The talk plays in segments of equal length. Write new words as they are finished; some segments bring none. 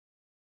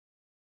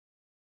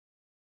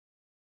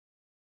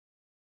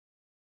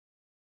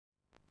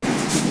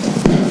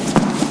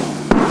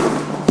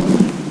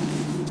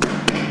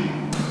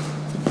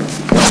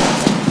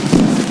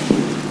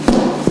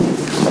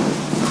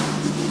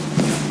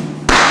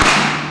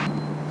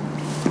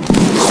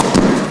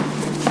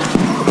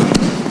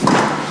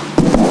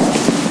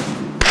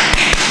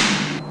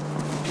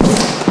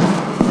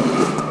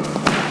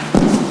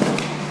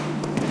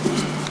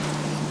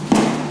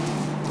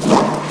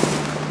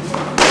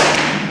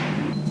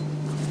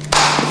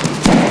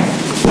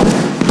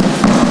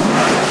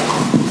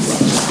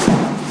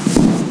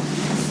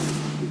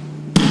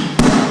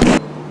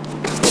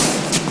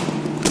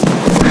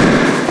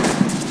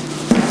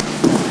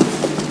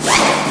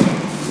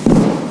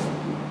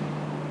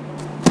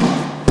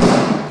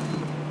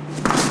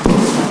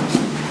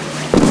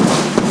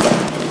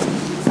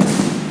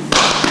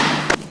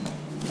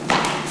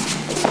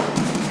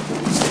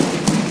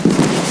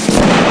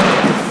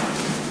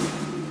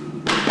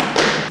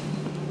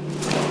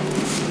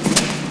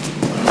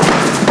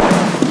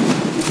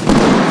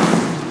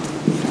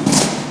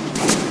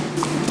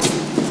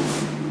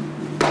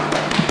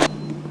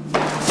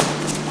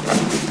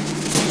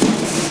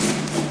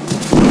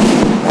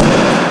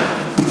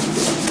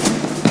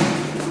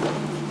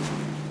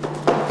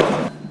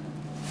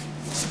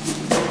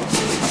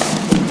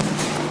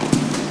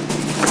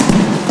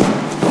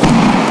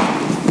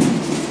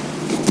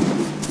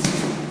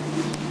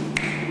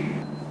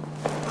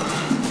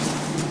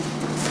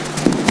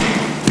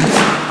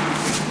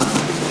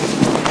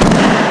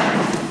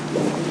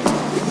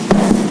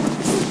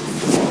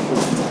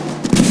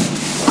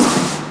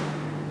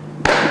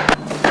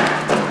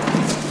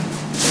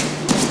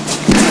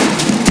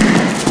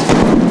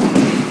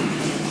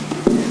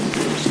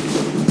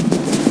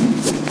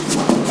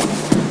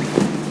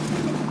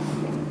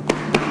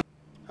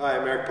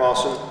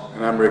Paulson.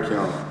 And I'm Rick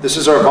Young. This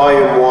is our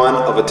volume 1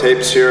 of a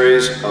tape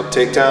series of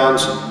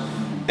takedowns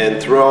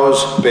and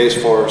throws based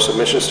for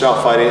submission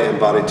style fighting and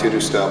body to-do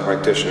style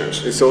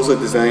practitioners. It's also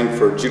designed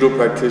for judo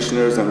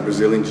practitioners and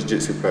Brazilian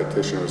jiu-jitsu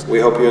practitioners. We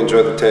hope you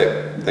enjoy the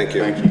tape. Thank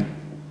you. Thank you.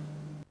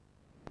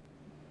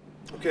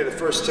 Okay, the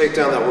first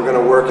takedown that we're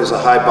going to work is a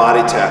high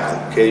body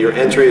tackle. Okay, your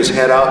entry is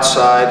head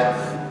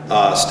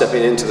outside,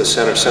 stepping into the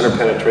center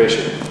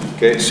penetration.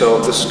 Okay,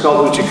 so this is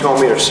called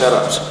uchikomi or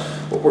setups.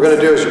 What we're going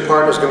to do is your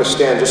partner's going to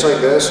stand just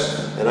like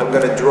this, and I'm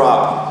going to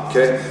drop.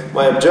 Okay,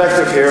 my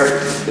objective here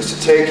is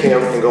to take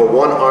him and go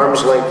 1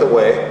 arm's length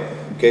away.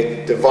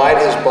 Okay, divide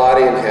his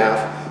body in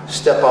half,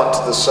 step out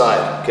to the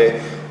side.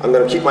 Okay, I'm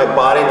going to keep my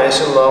body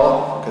nice and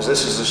low because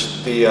this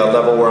is the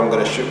level where I'm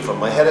going to shoot from.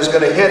 My head is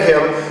going to hit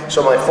him,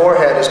 so my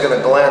forehead is going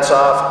to glance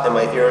off, and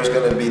my ear is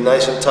going to be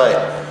nice and tight.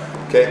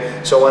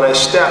 Okay, so when I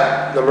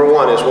step, number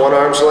 1 is 1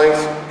 arm's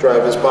length,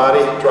 drive his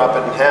body, drop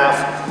it in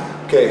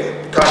half.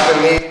 Okay, cock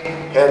the knee,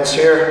 hands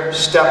here,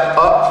 step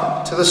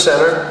up to the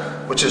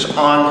center, which is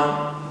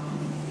on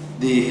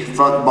the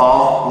front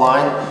ball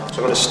line. So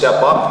I'm going to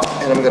step up,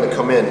 and I'm going to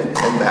come in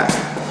and back.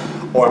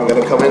 Or I'm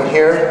going to come in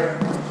here,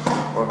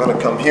 or I'm going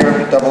to come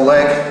here, double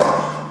leg,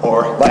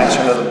 or latch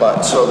into the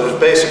butt. So there's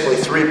basically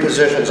 3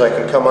 positions. I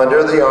can come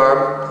under the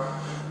arm,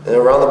 and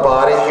around the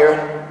body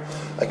here.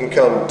 I can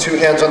come 2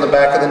 hands on the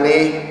back of the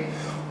knee,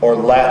 or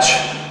latch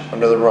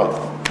under the rump.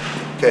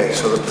 Okay,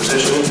 so the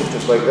position,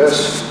 just like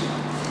this.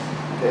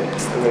 Okay,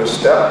 I'm going to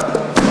step.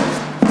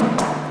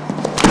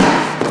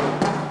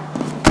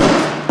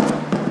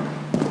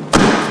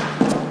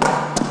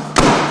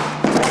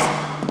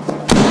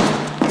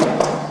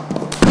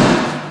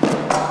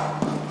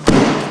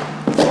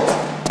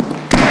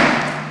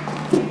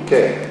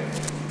 Okay,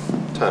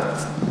 time.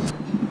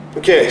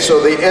 Okay,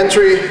 so the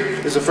entry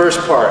is the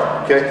first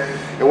part, okay?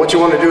 And what you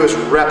want to do is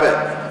rep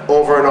it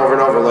over and over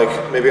and over,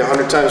 like maybe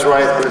 100 times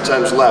right, 100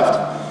 times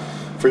left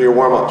for your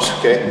warm-ups,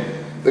 okay?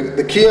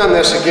 The key on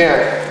this, again,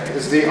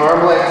 is the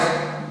arm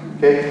length,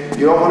 okay?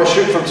 You don't want to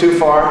shoot from too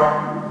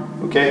far,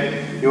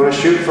 okay? You want to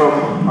shoot from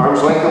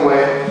arm's length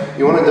away.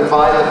 You want to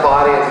divide the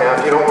body in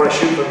half. You don't want to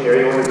shoot from here.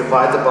 You want to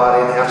divide the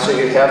body in half so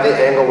you have the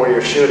angle where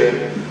you're shooting,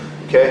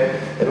 okay?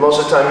 And most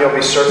of the time you'll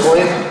be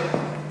circling,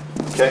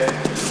 okay?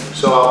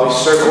 So I'll be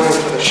circling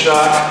for the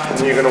shot, and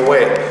then you're going to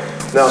wait.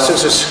 Now,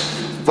 since it's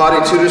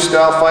body to-do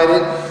style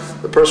fighting,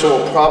 the person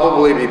will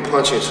probably be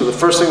punching. So the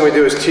first thing we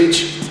do is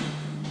teach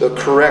the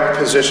correct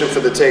position for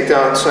the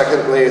takedown.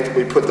 Secondly,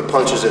 we put the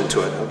punches into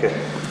it. Okay.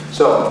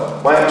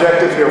 So my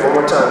objective here, one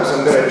more time, is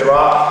I'm going to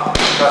drop,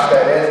 tuck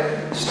that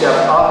in, step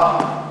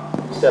up,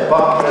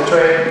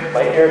 penetrate,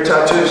 my ear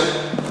touches,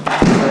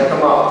 and I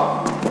come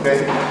out.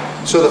 Okay.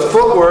 So the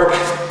footwork,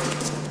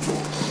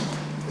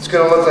 it's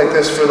going to look like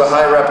this for the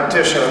high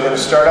repetition. I'm going to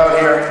start out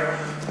here.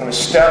 I'm going to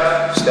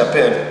step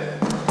in.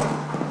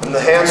 And the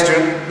hands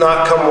do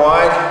not come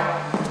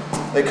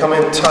wide, they come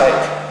in tight,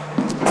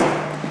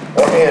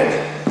 or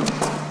in.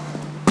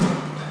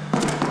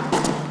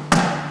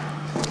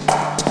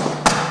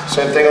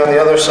 Same thing on the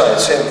other side,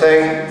 same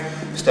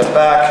thing, step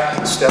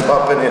back, step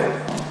up and in.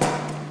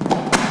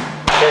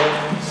 Okay,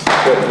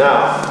 good.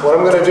 Now, what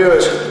I'm going to do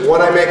is,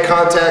 when I make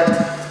contact,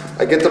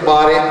 I get the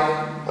body,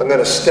 I'm going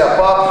to step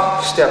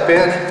up, step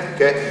in,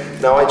 okay?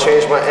 Now I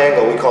change my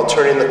angle, we call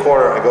turning the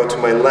corner, I go to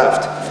my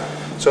left.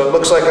 So it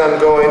looks like I'm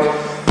going,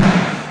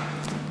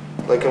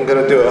 like I'm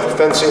going to do a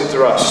fencing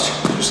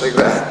thrust, just like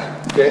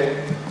that,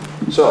 okay?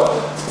 So,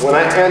 when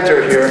I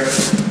enter here,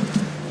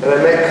 and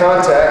I make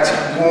contact,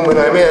 boom, and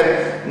I'm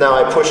in, now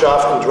I push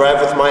off and drive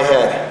with my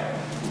head.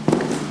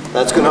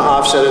 That's going to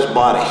offset his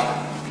body,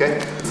 okay?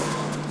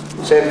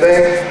 Same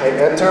thing, I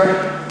enter,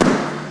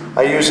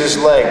 I use his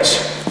legs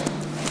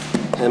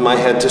and my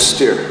head to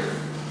steer.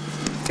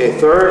 Okay,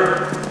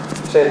 third,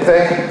 same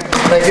thing,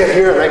 and I get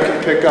here and I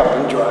can pick up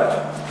and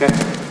drive, okay?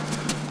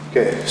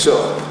 Okay,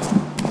 so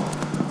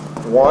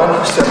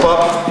 1, step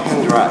up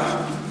and drive.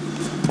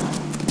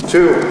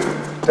 2,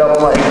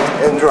 double leg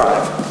and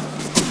drive.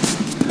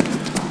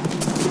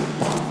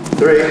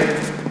 3,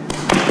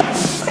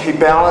 he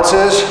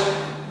balances,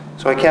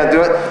 so I can't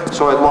do it,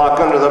 so I lock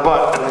under the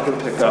butt and I can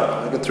pick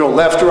up. I can throw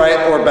left,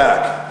 right, or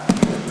back.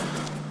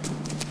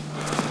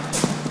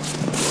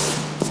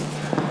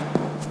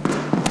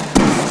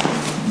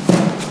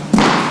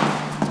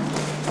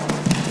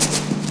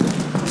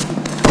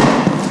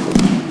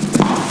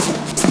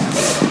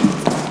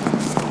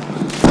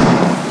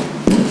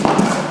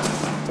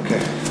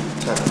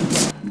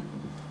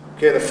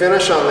 Okay, the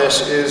finish on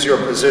this is your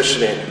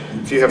positioning.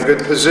 If you have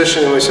good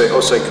positioning, we say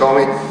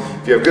osaikomi.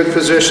 If you have good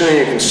positioning,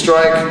 you can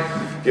strike.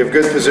 If you have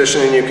good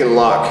positioning, you can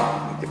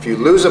lock. If you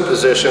lose a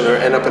position or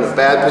end up in a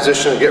bad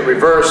position and get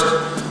reversed,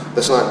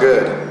 that's not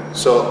good.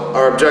 So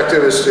our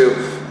objective is to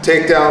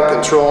take down,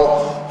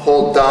 control,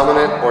 hold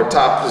dominant or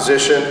top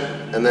position,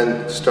 and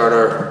then start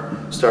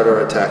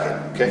our attacking.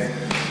 Okay.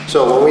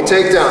 So when we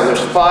take down,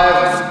 there's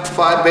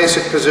five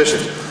basic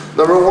positions.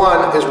 Number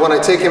 1 is when I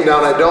take him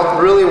down, I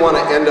don't really want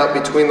to end up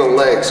between the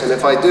legs. And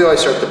if I do, I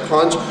start to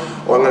punch,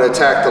 or I'm going to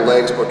attack the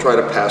legs or try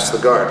to pass the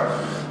guard.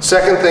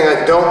 Second thing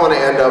I don't want to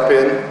end up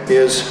in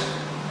is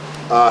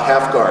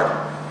half guard.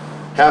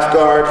 Half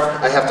guard,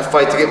 I have to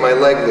fight to get my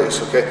leg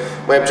loose, okay?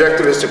 My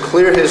objective is to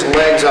clear his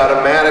legs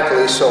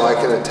automatically so I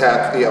can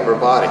attack the upper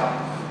body,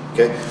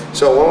 okay?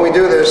 So when we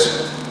do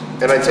this,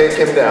 and I take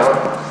him down,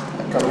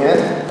 I come in,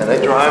 and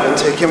I drive and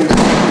take him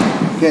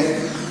down,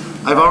 okay?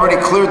 I've already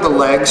cleared the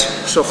legs,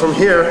 so from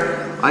here,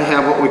 I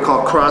have what we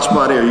call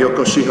crossbody or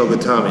Yokoshiho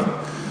Gatame.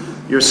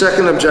 Your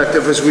second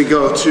objective as we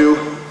go to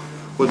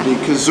would be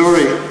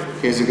Kuzure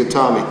Kesa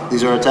Gatame.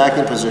 These are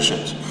attacking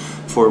positions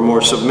for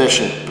more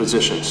submission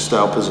positions,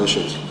 style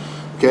positions.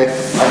 Okay,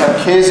 I have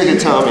Kesa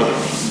Gatame.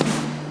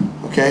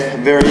 Okay,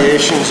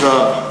 variations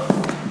up.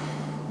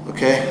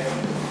 Okay,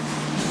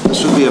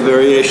 this would be a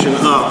variation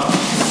up.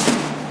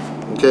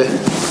 Okay,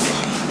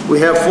 we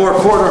have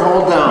 4/4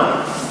 hold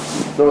down,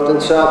 north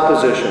and south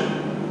position.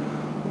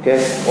 Okay,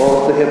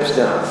 all with the hips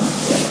down.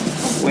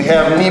 We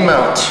have knee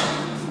mount,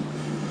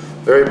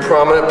 very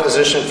prominent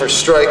position for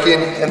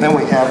striking, and then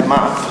we have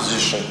mount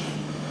position.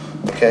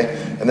 Okay,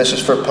 and this is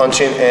for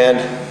punching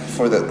and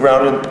for the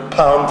ground and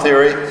pound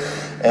theory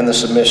and the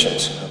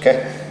submissions.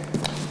 Okay.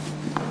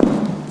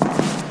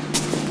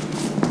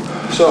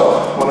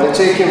 So when I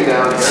take him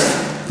down here,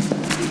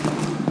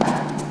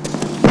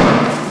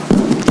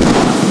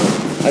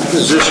 I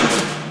position.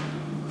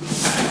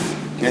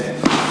 Okay.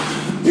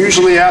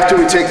 Usually after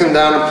we take them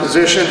down in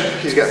position,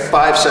 he's got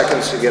 5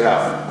 seconds to get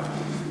out.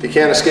 If he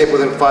can't escape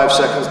within 5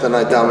 seconds, then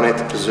I dominate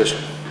the position.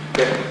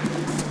 Okay?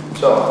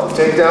 So,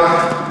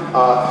 takedown.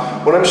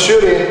 When I'm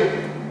shooting,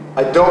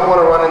 I don't want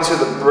to run into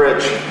the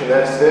bridge, and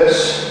that's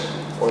this,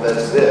 or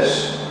that's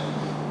this.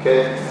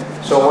 Okay?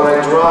 So when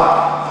I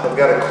drop, I've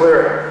got to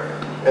clear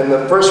it. And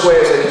the first way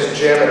is I just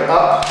jam it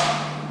up.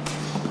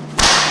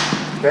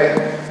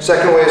 Okay?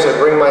 Second way is I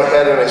bring my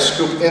head and I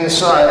scoop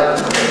inside.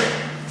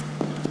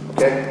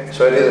 Okay,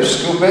 so I either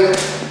scoop it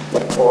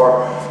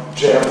or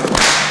jam.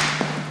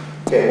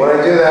 Okay, when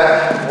I do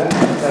that,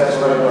 that's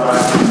when I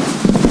drive.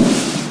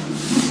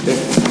 Okay.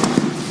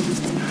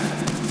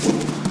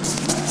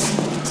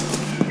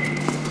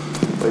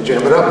 I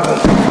jam it up.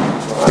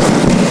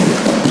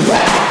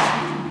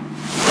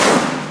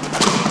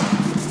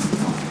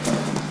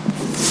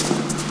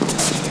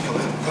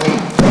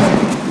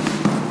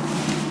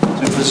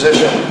 To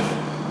position.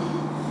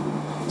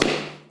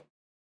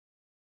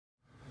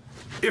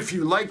 If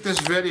you like this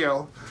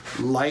video,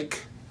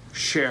 like,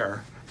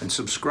 share, and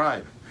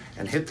subscribe.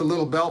 And hit the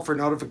little bell for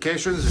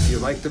notifications if you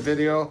like the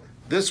video,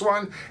 this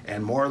one,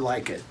 and more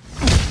like it.